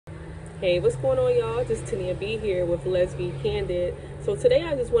Hey, what's going on, y'all? Just Tania B here with Lesbian Candid. So today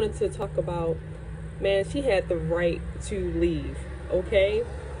I just wanted to talk about, man, she had the right to leave, okay?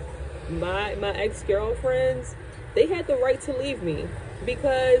 My ex-girlfriends, they had the right to leave me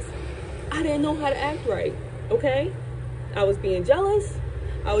because I didn't know how to act right, okay? I was being jealous,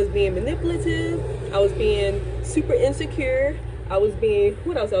 I was being manipulative, I was being super insecure, I was being,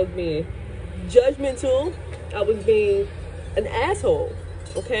 what else I was being? Judgmental, I was being an asshole,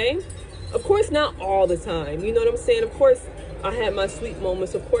 okay? Of course, not all the time. You know what I'm saying? Of course, I had my sweet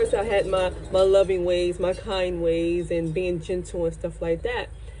moments. Of course, I had my loving ways, my kind ways, and being gentle and stuff like that.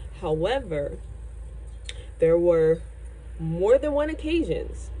 However, there were more than one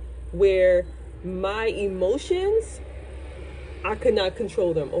occasions where my emotions, I could not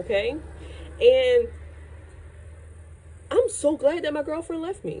control them, okay? And I'm so glad that my girlfriend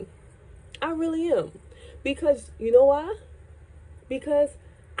left me. I really am. Because, you know why? Because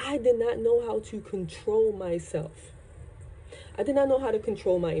I did not know how to control myself. I did not know how to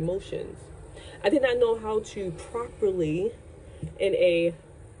control my emotions. I did not know how to properly, in a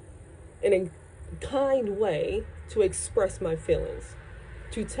kind way, to express my feelings,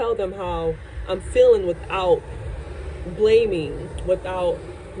 to tell them how I'm feeling without blaming, without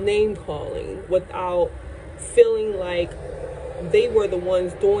name calling, without feeling like they were the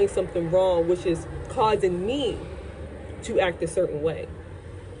ones doing something wrong, which is causing me to act a certain way.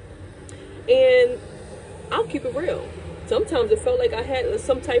 And I'll keep it real. Sometimes it felt like I had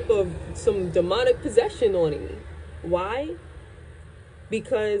some demonic possession on me. Why?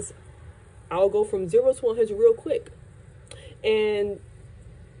 Because I'll go from 0 to 100 real quick. And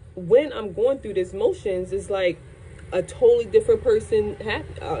when I'm going through these motions, it's like a totally different person,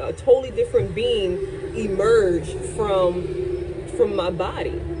 a totally different being emerged from my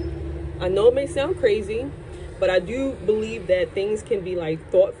body. I know it may sound crazy, but I do believe that things can be like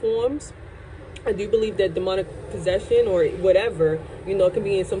thought forms. I do believe that demonic possession or whatever, it can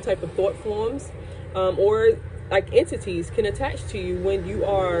be in some type of thought forms, or like entities can attach to you when you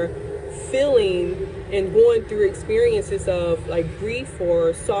are feeling and going through experiences of like grief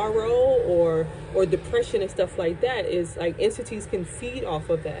or sorrow or depression and stuff like that. Is like entities can feed off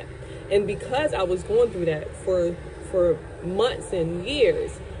of that. And because I was going through that for months and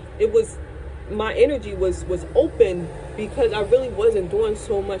years, my energy was open because I really wasn't doing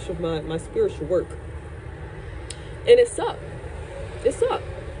so much of my spiritual work. And it sucked. It sucked.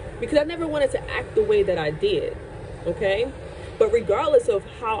 Because I never wanted to act the way that I did. Okay? But regardless of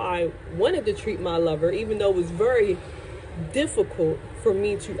how I wanted to treat my lover, even though it was very difficult for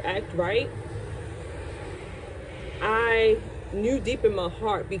me to act right, I knew deep in my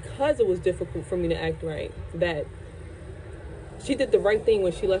heart, because it was difficult for me to act right, that she did the right thing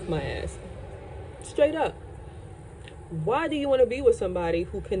when she left my ass. Straight up. Why do you want to be with somebody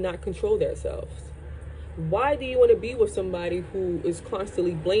who cannot control themselves? Why do you want to be with somebody who is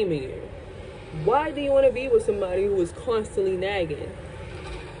constantly blaming you? Why do you want to be with somebody who is constantly nagging?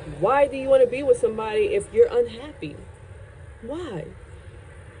 Why do you want to be with somebody if you're unhappy? Why?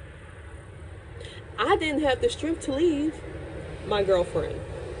 I didn't have the strength to leave my girlfriend.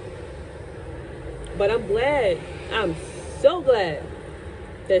 But I'm so glad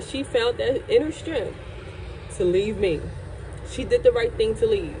that she found that inner strength to leave me. She did the right thing to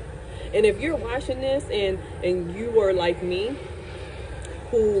leave. And if you're watching this and you are like me,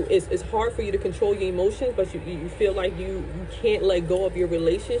 who it's hard for you to control your emotions, but you feel like you can't let go of your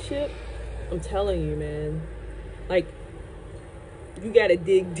relationship, I'm telling you, man, like, you gotta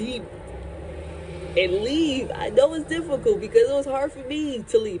dig deep and leave. I know it's difficult because it was hard for me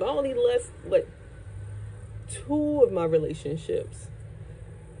to leave. I only left, 2 of my relationships.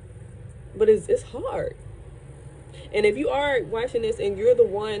 But it's hard. And if you are watching this and you're the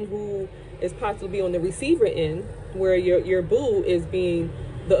one who is possibly on the receiver end, where your boo is being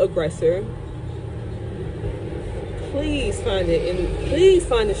the aggressor, please find it, and please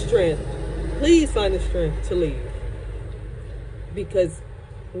find the strength. Please find the strength to leave. Because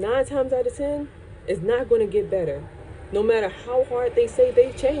 9 times out of 10, it's not going to get better. No matter how hard they say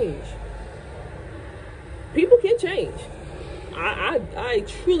they change. People can change. I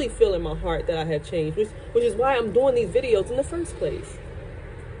truly feel in my heart that I have changed, which is why I'm doing these videos in the first place.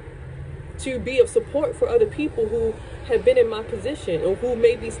 To be of support for other people who have been in my position, or who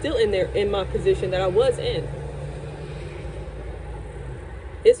may be still in my position that I was in.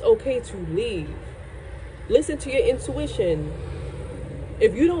 It's okay to leave. Listen to your intuition.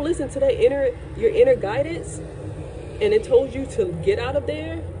 If you don't listen to your inner guidance, and it told you to get out of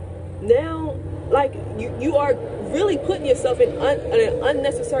there, now, like, you are really putting yourself in an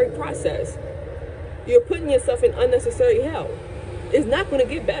unnecessary process. You're putting yourself in unnecessary hell. It's not going to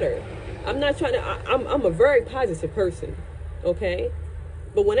get better. I'm not trying to, I'm a very positive person, okay?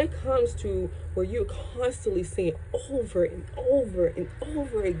 But when it comes to where you're constantly saying over and over and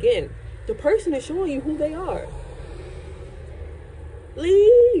over again, the person is showing you who they are.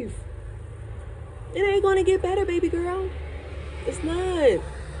 Leave. It ain't gonna get better, baby girl. It's not.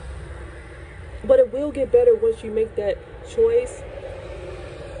 But it will get better once you make that choice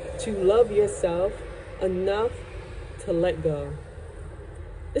to love yourself enough to let go.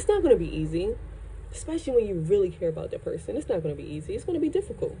 It's not going to be easy, especially when you really care about that person. It's not going to be easy. It's going to be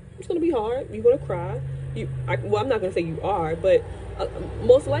difficult. It's going to be hard. You're going to cry. Well, I'm not going to say you are, but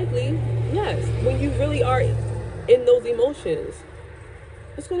most likely, yes. When you really are in those emotions,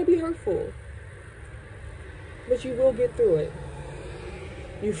 it's going to be hurtful. But you will get through it.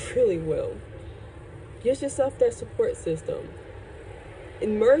 You really will. Give yourself that support system.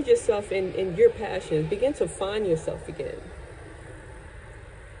 Immerse yourself in your passions. Begin to find yourself again.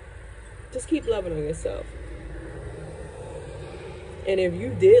 Just keep loving on yourself. And if you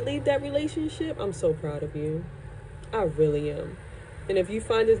did leave that relationship, I'm so proud of you. I really am. And if you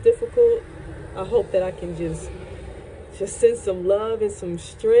find this difficult, I hope that I can just send some love and some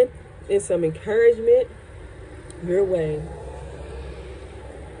strength and some encouragement your way.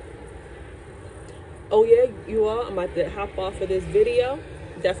 Oh yeah, you all, I'm about to hop off of this video.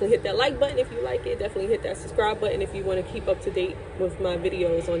 Definitely hit that like button if you like it. Definitely hit that subscribe button if you want to keep up to date with my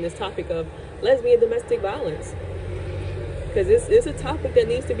videos on this topic of lesbian domestic violence. Because it's a topic that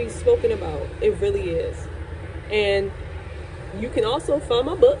needs to be spoken about. It really is. And you can also find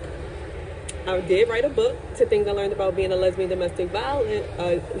my book. I did write a book, 10 Things I Learned About Being a Lesbian Domestic Violence.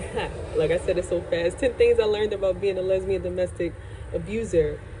 Like I said it so fast. 10 Things I Learned About Being a Lesbian Domestic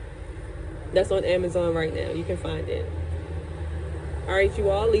Abuser. That's on Amazon right now. You can find it. Alright, you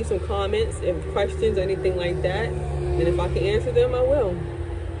all, leave some comments and questions or anything like that. And if I can answer them, I will.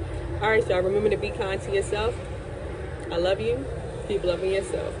 Alright, y'all, remember to be kind to yourself. I love you. Keep loving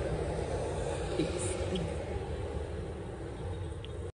yourself. Peace.